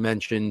to what I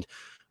mentioned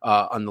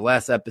on the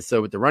last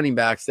episode with the running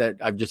backs that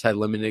I've just had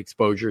limited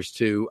exposures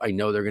to. I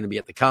know they're going to be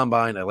at the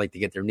combine. I like to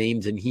get their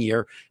names in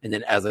here. And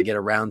then as I get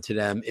around to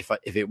them, if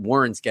it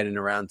warrants getting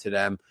around to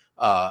them,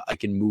 I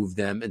can move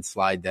them and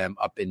slide them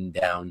up and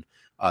down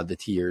the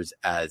tiers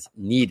as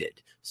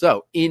needed.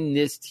 So in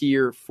this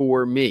tier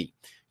for me,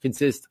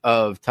 consists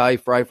of Ty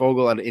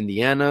Freifogel out of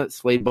Indiana,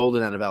 Slade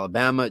Bolden out of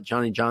Alabama,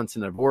 Johnny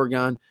Johnson out of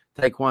Oregon,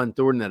 Tyquan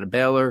Thornton out of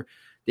Baylor,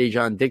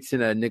 Dejon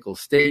Dixon out of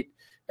Nicholls State,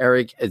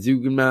 Eric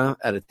Ezugma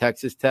out of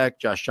Texas Tech,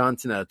 Josh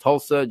Johnson out of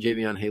Tulsa,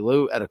 Javion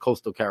Halu out of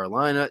Coastal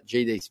Carolina,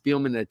 J.D.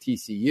 Spielman out of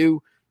TCU,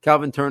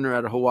 Calvin Turner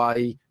out of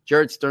Hawaii,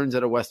 Jared Stearns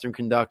out of Western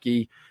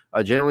Kentucky,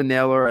 Jalen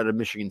Naylor out of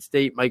Michigan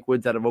State, Mike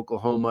Woods out of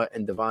Oklahoma,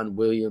 and Devon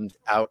Williams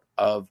out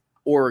of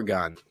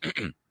Oregon.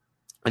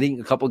 I think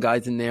a couple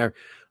guys in there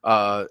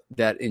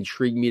that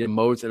intrigue me the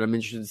most, and I'm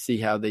interested to see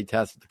how they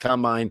test at the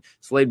combine.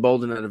 Slade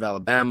Bolden out of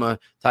Alabama,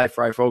 Ty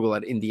Freifogel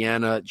out of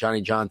Indiana,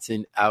 Johnny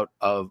Johnson out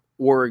of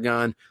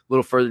Oregon. A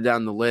little further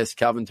down the list,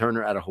 Calvin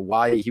Turner out of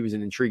Hawaii. He was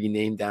an intriguing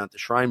name down at the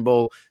Shrine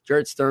Bowl.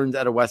 Jared Stearns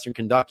out of Western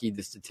Kentucky.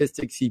 The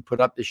statistics he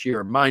put up this year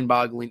are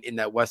mind-boggling in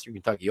that Western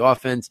Kentucky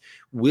offense.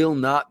 Will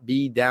not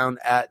be down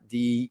at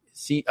the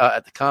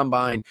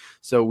combine,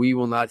 so we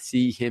will not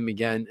see him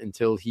again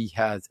until he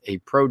has a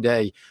pro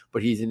day,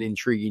 but he's an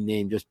intriguing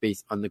name just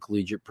based on the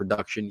collegiate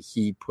production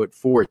he put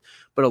forth.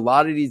 But a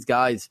lot of these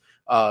guys,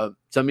 some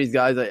of these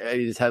guys I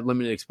just had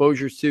limited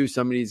exposures to.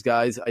 Some of these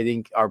guys I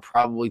think are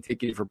probably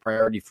ticketed for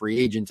priority free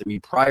agents. I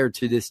mean, prior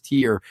to this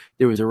tier,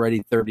 there was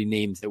already 30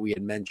 names that we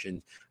had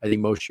mentioned. I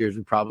think most years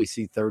we probably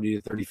see 30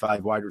 to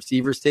 35 wide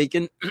receivers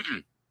taken.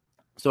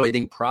 So I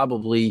think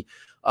probably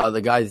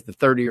the guys, the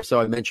 30 or so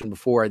I mentioned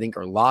before, I think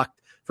are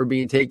locked for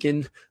being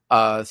taken.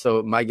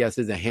 So my guess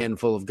is a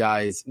handful of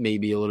guys,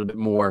 maybe a little bit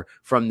more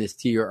from this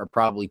tier, are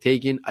probably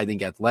taken. I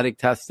think athletic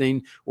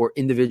testing or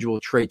individual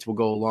traits will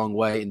go a long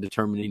way in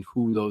determining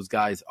who those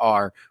guys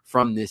are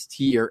from this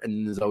tier. And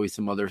then there's always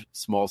some other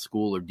small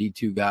school or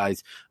D2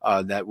 guys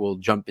that will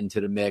jump into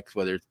the mix,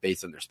 whether it's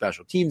based on their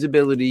special teams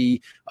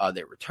ability,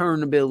 their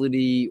return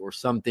ability, or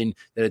something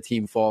that a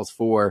team falls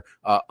for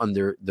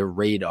under the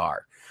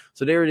radar.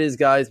 So there it is,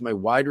 guys, my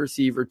wide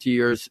receiver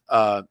tiers.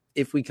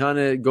 If we kind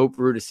of go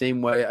through the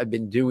same way I've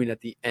been doing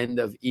at the end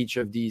of each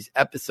of these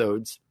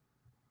episodes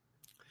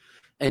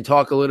and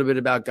talk a little bit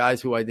about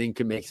guys who I think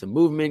can make some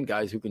movement,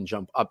 guys who can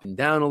jump up and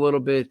down a little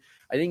bit.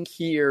 I think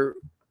here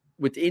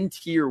within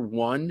tier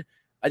 1,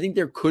 I think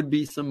there could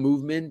be some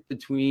movement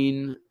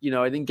between,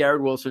 I think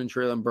Garrett Wilson and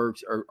Treylon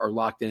Burks are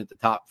locked in at the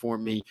top for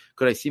me.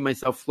 Could I see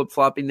myself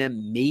flip-flopping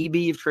them?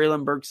 Maybe if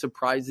Treylon Burks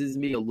surprises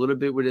me a little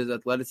bit with his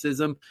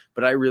athleticism,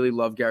 but I really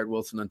love Garrett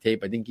Wilson on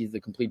tape. I think he's the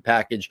complete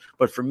package.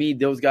 But for me,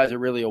 those guys are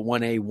really a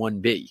 1A,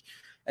 1B.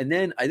 And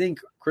then I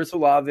think Chris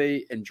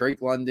Olave and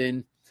Drake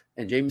London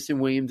and Jameson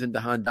Williams and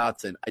Jahan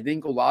Dotson. I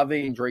think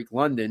Olave and Drake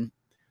London,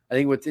 I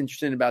think what's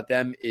interesting about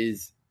them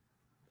is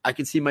I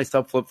could see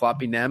myself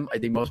flip-flopping them. I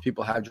think most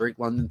people have Drake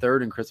London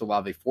 3rd and Chris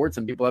Olave 4th.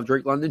 Some people have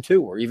Drake London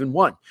 2 or even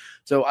 1.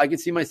 So I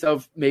could see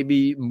myself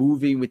maybe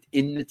moving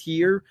within the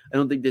tier. I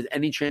don't think there's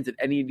any chance that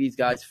any of these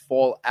guys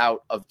fall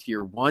out of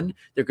tier 1.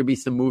 There could be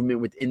some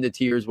movement within the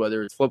tiers,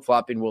 whether it's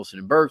flip-flopping Wilson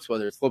and Burks,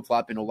 whether it's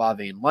flip-flopping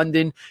Olave and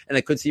London. And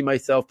I could see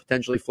myself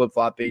potentially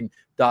flip-flopping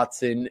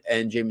Dotson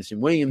and Jameson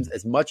Williams.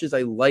 As much as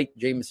I like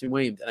Jameson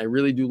Williams, and I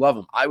really do love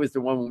him, I was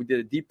the one when we did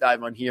a deep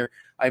dive on here.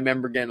 I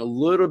remember getting a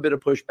little bit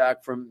of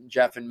pushback from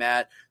Jeff and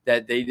Matt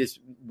that they just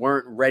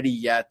weren't ready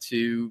yet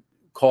to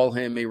call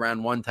him a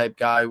round 1 type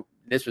guy.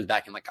 This was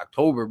back in like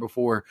October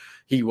before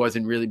he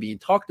wasn't really being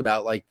talked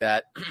about like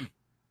that.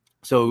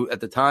 So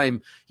at the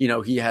time,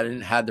 he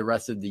hadn't had the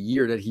rest of the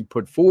year that he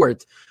put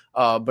forth.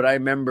 But I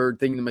remember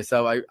thinking to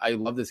myself, I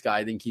love this guy.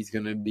 I think he's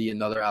going to be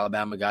another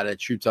Alabama guy that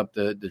shoots up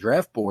the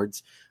draft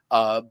boards.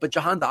 But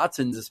Jahan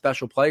Dotson's a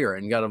special player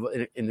and got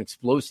an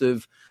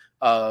explosive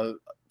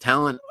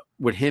talent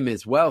with him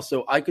as well.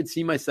 So I could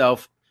see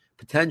myself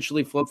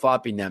potentially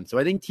flip-flopping them. So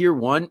I think tier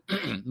 1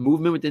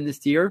 movement within this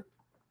tier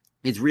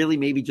is really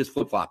maybe just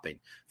flip-flopping.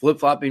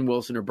 Flip-flopping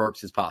Wilson or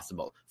Burks is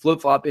possible.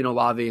 Flip-flopping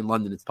Olave and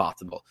London is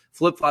possible.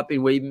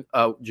 Flip-flopping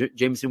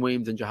Jameson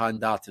Williams and Jahan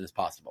Dotson is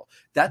possible.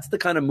 That's the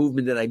kind of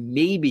movement that I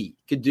maybe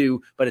could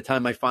do by the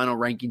time my final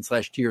ranking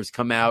 / tiers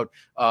come out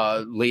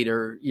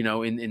later,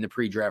 in the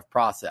pre-draft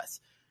process.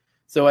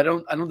 So I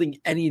don't think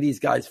any of these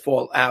guys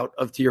fall out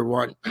of tier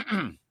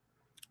 1.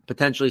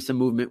 Potentially some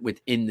movement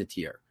within the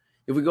tier.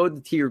 If we go to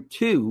tier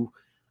 2,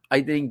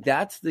 I think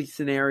that's the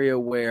scenario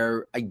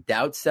where I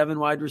doubt 7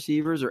 wide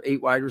receivers or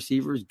 8 wide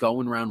receivers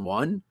go in round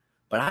 1,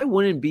 but I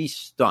wouldn't be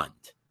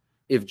stunned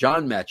if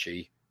John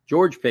Mechie,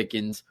 George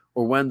Pickens,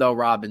 or Wendell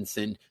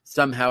Robinson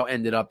somehow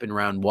ended up in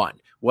round 1.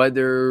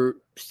 Whether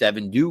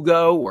 7 do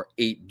go or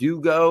 8 do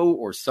go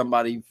or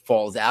somebody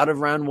falls out of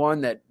round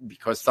 1 that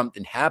because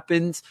something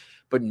happens,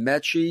 but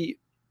Mechie,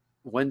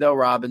 Wendell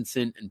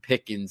Robinson, and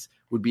Pickens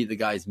would be the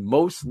guys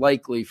most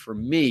likely for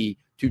me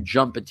to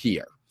jump a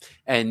tier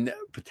and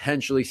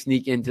potentially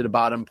sneak into the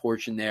bottom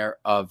portion there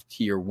of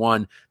tier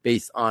 1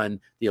 based on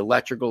the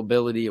electrical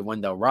ability of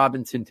Wendell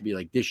Robinson to be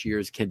like this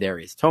year's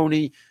Kadarius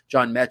Toney.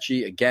 John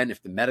Mechie, again,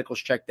 if the medical's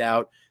checked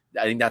out,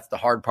 I think that's the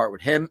hard part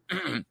with him.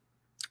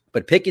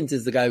 But Pickens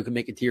is the guy who can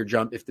make a tier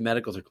jump if the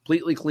medicals are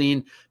completely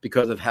clean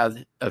because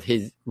of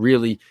his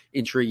really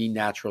intriguing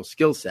natural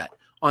skill set.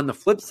 On the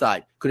flip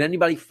side, could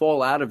anybody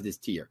fall out of this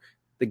tier?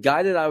 The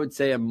guy that I would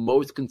say I'm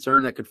most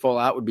concerned that could fall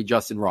out would be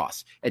Justin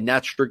Ross, and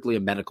that's strictly a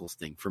medicals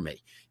thing for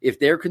me. If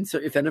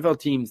NFL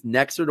teams,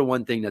 next are the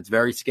one thing that's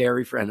very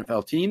scary for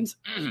NFL teams,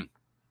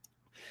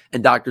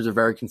 and doctors are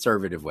very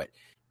conservative with.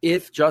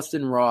 If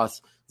Justin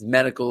Ross'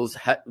 medicals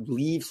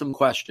leave some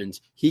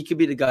questions, he could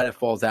be the guy that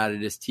falls out of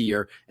this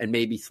tier and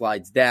maybe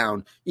slides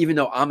down, even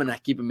though I'm going to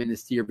keep him in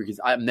this tier because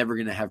I'm never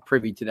going to have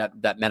privy to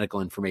that medical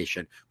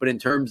information. But in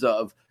terms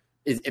of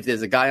if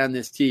there's a guy on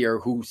this tier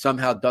who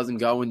somehow doesn't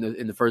go in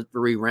the first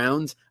 3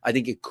 rounds, I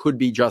think it could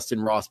be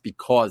Justin Ross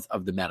because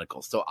of the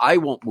medical. So I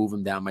won't move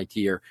him down my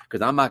tier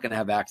because I'm not going to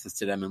have access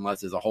to them unless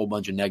there's a whole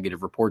bunch of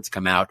negative reports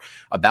come out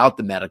about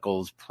the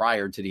medicals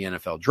prior to the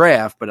NFL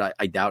draft. But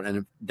I doubt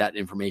that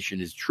information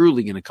is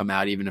truly going to come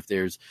out, even if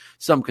there's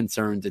some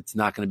concerns. It's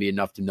not going to be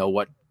enough to know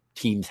what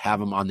teams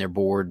have him on their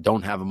board,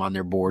 don't have him on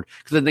their board.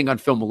 Because I think on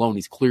Phil Malone,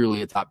 he's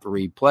clearly a top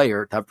 3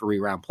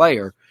 round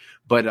player,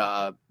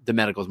 but the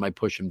medicals might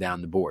push him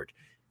down the board.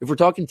 If we're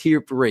talking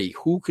tier 3,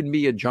 who could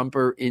be a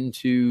jumper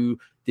into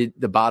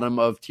the bottom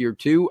of tier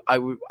 2?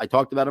 I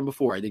talked about him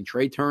before. I think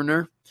Trey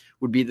Turner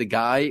would be the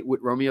guy with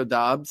Romeo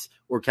Doubs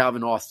or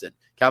Calvin Austin.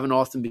 Calvin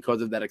Austin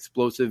because of that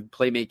explosive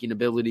playmaking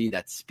ability,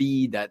 that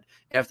speed, that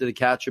after the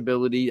catch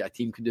ability, a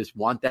team could just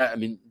want that. I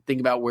mean,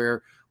 think about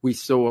where we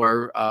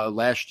saw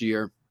last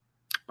year.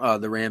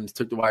 The Rams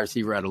took the wide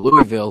receiver out of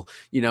Louisville,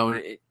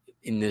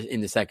 in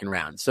the second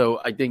round.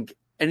 So I think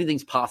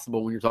anything's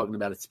possible when you're talking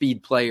about a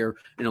speed player,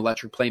 an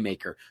electric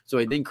playmaker. So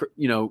I think,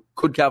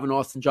 could Calvin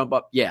Austin jump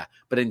up? Yeah.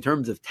 But in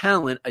terms of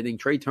talent, I think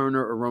Trey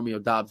Turner or Romeo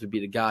Doubs would be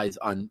the guys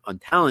on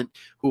talent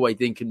who I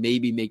think can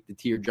maybe make the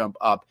tier jump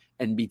up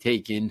and be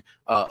taken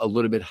a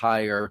little bit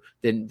higher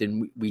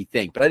than we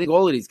think. But I think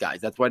all of these guys,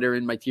 that's why they're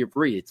in my tier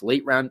 3. It's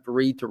late round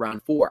 3 to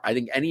round 4. I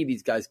think any of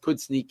these guys could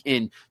sneak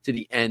in to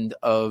the end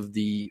of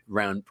the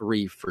round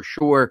 3 for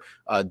sure.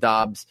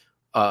 Doubs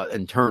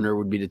and Turner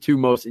would be the 2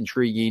 most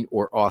intriguing,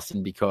 or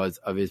Austin because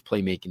of his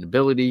playmaking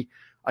ability.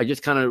 I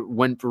just kind of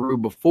went through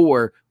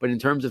before, but in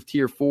terms of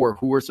tier 4,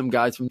 who are some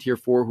guys from tier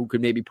 4 who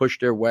could maybe push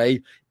their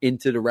way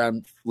into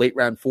the late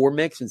round 4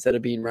 mix instead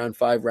of being round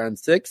 5, round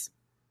 6?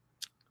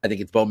 I think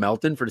it's Bo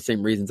Melton for the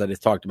same reasons I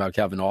just talked about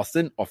Calvin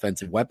Austin.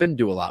 Offensive weapon,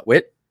 do a lot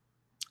with.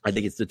 I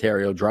think it's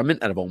Dotario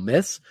Drummond out of Ole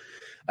Miss.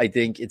 I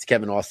think it's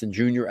Kevin Austin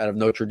Jr. out of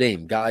Notre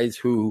Dame. Guys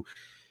who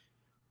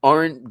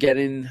aren't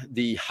getting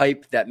the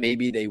hype that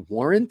maybe they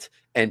warrant,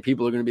 and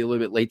people are going to be a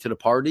little bit late to the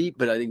party.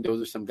 But I think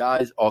those are some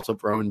guys. Also,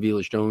 for Rowan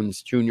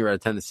Velus-Jones Jr. out of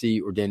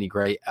Tennessee, or Danny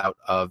Gray out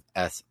of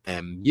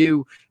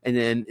SMU. And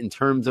then in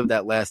terms of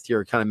that last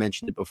year, I kind of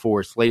mentioned it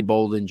before, Slade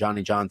Bolden,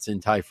 Johnny Johnson,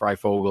 Ty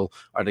Freifogel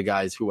are the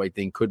guys who I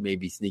think could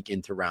maybe sneak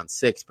into round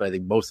 6. But I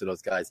think most of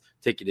those guys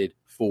ticketed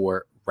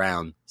for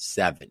round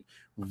 7.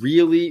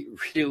 Really,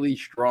 really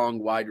strong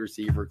wide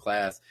receiver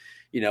class.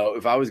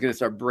 If I was going to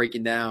start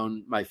breaking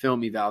down my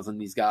film evals on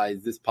these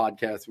guys, this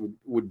podcast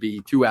would be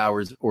 2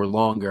 hours or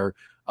longer.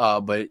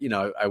 But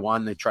I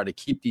wanted to try to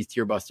keep these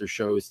tier buster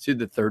shows to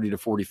the 30 to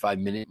 45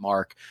 minute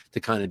mark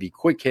to kind of be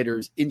quick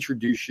hitters,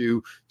 introduce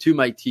you to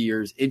my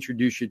tiers,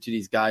 introduce you to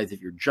these guys.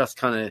 If you're just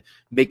kind of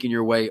making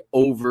your way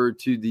over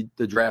to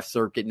the draft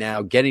circuit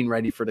now, getting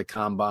ready for the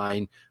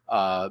combine,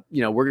 we're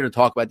going to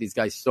talk about these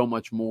guys so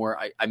much more.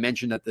 I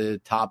mentioned at the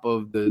top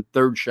of the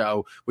third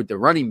show with the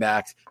running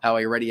backs, how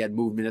I already had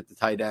movement at the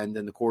tight end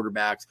and the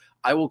quarterbacks.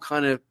 I will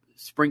kind of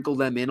sprinkle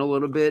them in a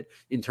little bit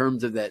in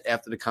terms of that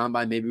after the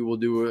combine. Maybe we'll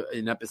do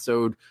an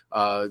episode,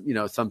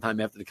 sometime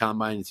after the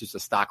combine. It's just a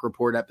stock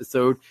report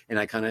episode. And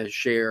I kind of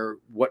share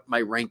what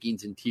my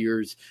rankings and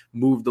tiers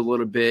moved a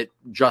little bit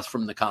just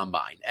from the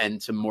combine,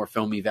 and some more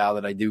film eval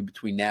that I do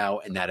between now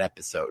and that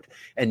episode.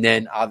 And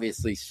then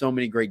obviously so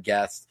many great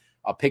guests.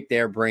 I'll pick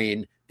their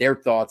brain, their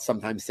thoughts,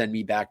 sometimes send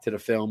me back to the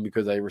film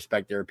because I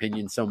respect their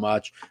opinion so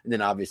much. And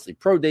then obviously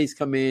pro days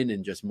come in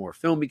and just more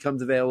film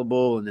becomes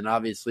available. And then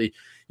obviously,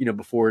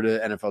 before the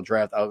NFL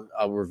draft,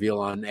 I'll reveal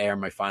on air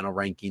my final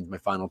rankings, my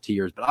final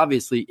tiers. But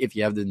obviously, if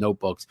you have the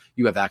notebooks,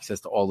 you have access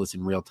to all this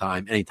in real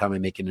time. Anytime I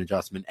make an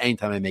adjustment,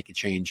 anytime I make a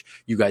change,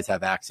 you guys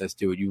have access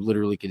to it. You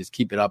literally can just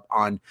keep it up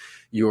on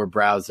your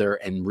browser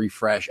and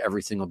refresh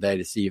every single day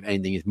to see if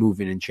anything is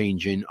moving and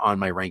changing on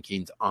my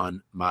rankings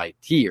on my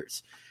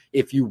tiers.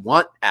 If you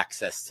want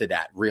access to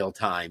that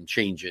real-time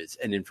changes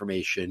and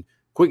information,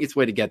 quickest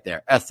way to get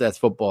there,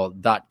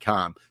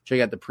 ssfootball.com.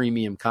 Check out the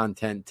premium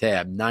content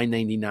tab,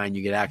 $9.99.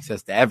 You get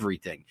access to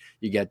everything.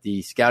 You get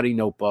the scouting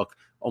notebook,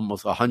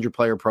 almost 100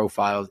 player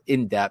profiles,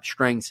 in-depth,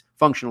 strengths,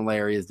 functional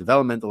areas,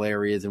 developmental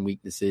areas and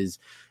weaknesses,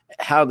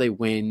 how they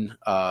win,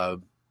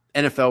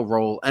 NFL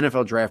role,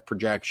 NFL draft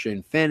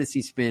projection,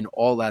 fantasy spin,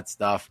 all that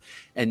stuff.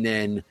 And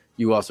then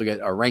you also get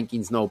our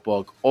rankings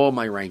notebook, all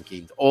my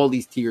rankings, all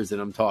these tiers that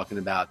I'm talking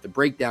about, the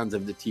breakdowns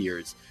of the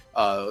tiers.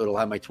 It'll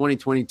have my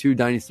 2022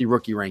 Dynasty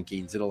rookie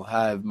rankings. It'll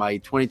have my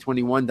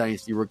 2021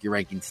 Dynasty rookie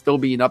rankings still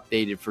being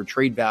updated for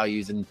trade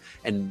values and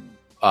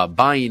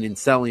buying and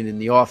selling in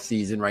the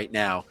offseason right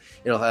now.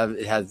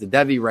 It has the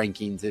Devy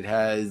rankings. It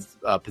has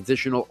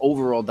positional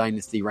overall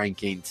Dynasty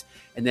rankings.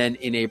 And then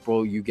in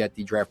April, you get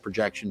the draft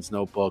projections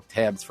notebook,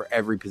 tabs for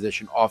every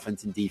position,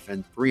 offense and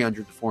defense,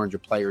 300 to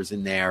 400 players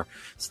in there,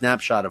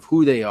 snapshot of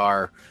who they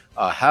are,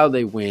 how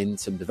they win,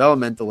 some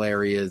developmental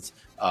areas,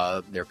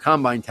 their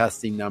combine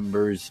testing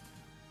numbers,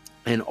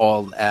 and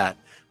all that.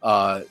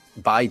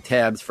 Buy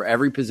tabs for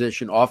every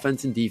position,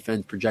 offense and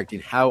defense, projecting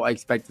how I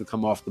expect to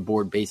come off the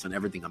board based on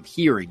everything I'm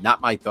hearing,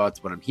 not my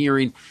thoughts, what I'm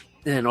hearing.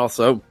 And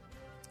also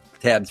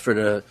tabs for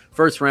the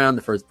first round,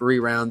 the first 3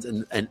 rounds,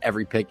 and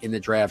every pick in the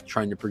draft,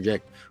 trying to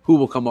project who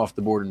will come off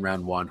the board in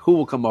round 1, who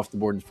will come off the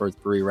board in the first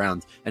 3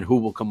 rounds, and who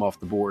will come off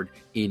the board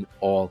in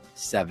all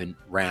 7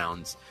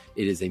 rounds.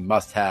 It is a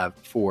must-have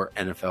for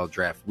NFL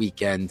Draft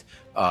Weekend.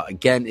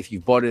 Again, if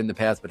you've bought it in the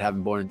past but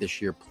haven't bought it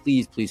this year,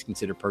 please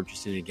consider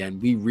purchasing it again.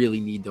 We really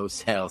need those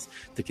sales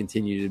to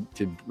continue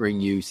to bring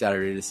you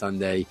Saturday to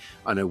Sunday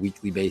on a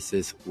weekly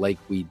basis like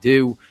we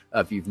do.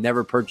 If you've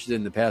never purchased it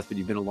in the past but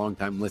you've been a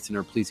long-time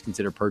listener, please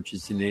consider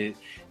purchasing it.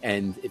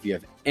 And if you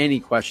have any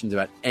questions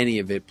about any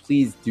of it,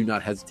 please do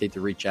not hesitate to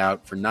reach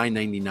out. For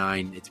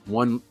 $9.99, it's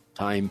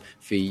one-time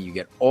fee. You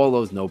get all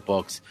those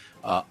notebooks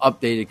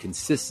updated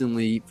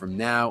consistently from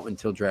now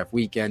until draft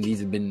weekend.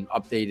 These have been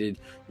updated,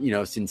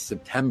 since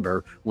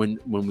September when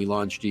we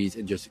launched these,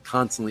 and just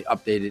constantly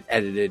updated,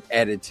 edited,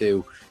 added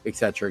to,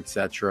 etc.,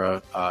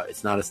 etc.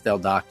 It's not a stale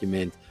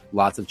document.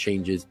 Lots of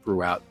changes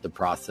throughout the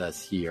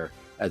process here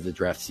as the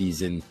draft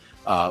season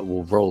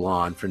will roll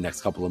on for the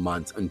next couple of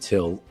months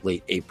until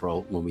late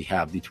April when we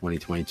have the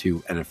 2022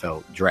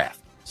 NFL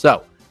Draft.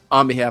 So,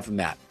 on behalf of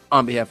Matt,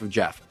 on behalf of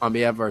Jeff, on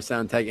behalf of our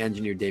sound tech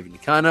engineer, David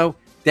Nicano,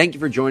 thank you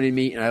for joining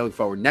me, and I look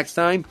forward next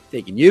time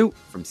taking you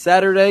from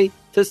Saturday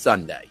to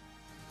Sunday.